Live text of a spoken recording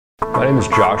My name is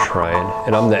Josh Ryan,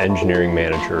 and I'm the Engineering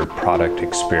Manager of Product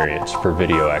Experience for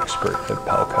Video Xpert at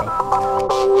Pelco.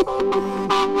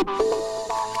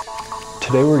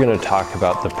 Today we're going to talk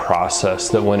about the process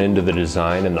that went into the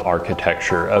design and the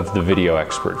architecture of the Video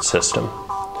Xpert system.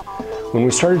 When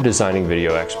we started designing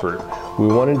Video Xpert, we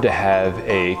wanted to have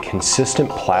a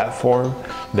consistent platform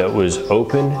that was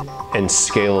open and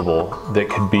scalable that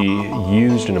could be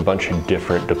used in a bunch of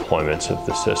different deployments of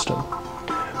the system.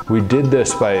 We did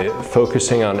this by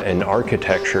focusing on an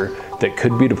architecture that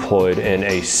could be deployed in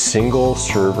a single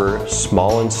server,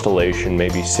 small installation,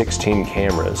 maybe 16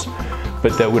 cameras,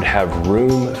 but that would have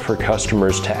room for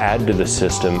customers to add to the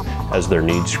system as their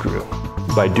needs grew.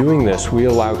 By doing this, we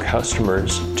allow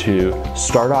customers to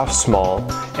start off small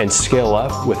and scale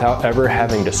up without ever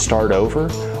having to start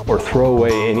over or throw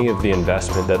away any of the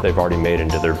investment that they've already made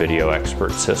into their Video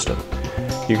Xpert system.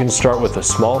 You can start with a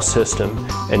small system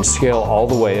and scale all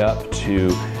the way up to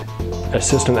a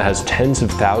system that has tens of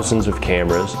thousands of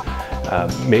cameras,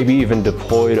 maybe even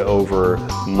deployed over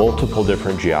multiple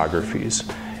different geographies.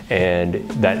 And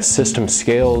that system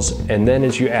scales, and then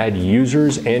as you add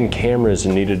users and cameras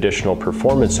and need additional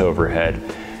performance overhead,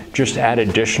 just add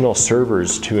additional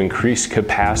servers to increase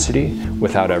capacity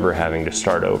without ever having to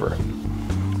start over.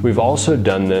 We've also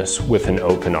done this with an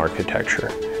open architecture.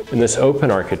 And this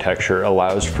open architecture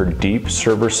allows for deep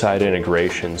server-side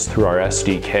integrations through our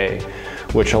SDK,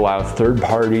 which allow third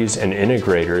parties and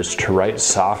integrators to write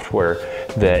software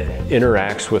that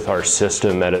interacts with our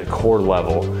system at a core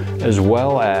level, as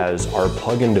well as our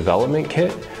plugin development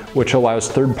kit, which allows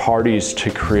third parties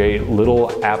to create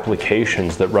little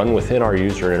applications that run within our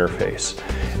user interface.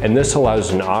 And this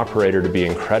allows an operator to be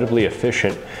incredibly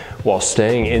efficient while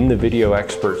staying in the Video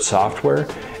Xpert software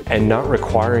and not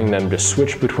requiring them to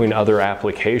switch between other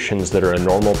applications that are a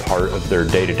normal part of their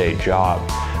day-to-day job.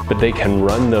 But they can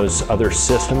run those other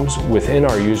systems within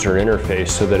our user interface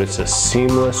so that it's a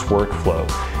seamless workflow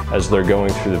as they're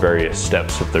going through the various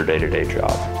steps of their day-to-day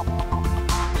job.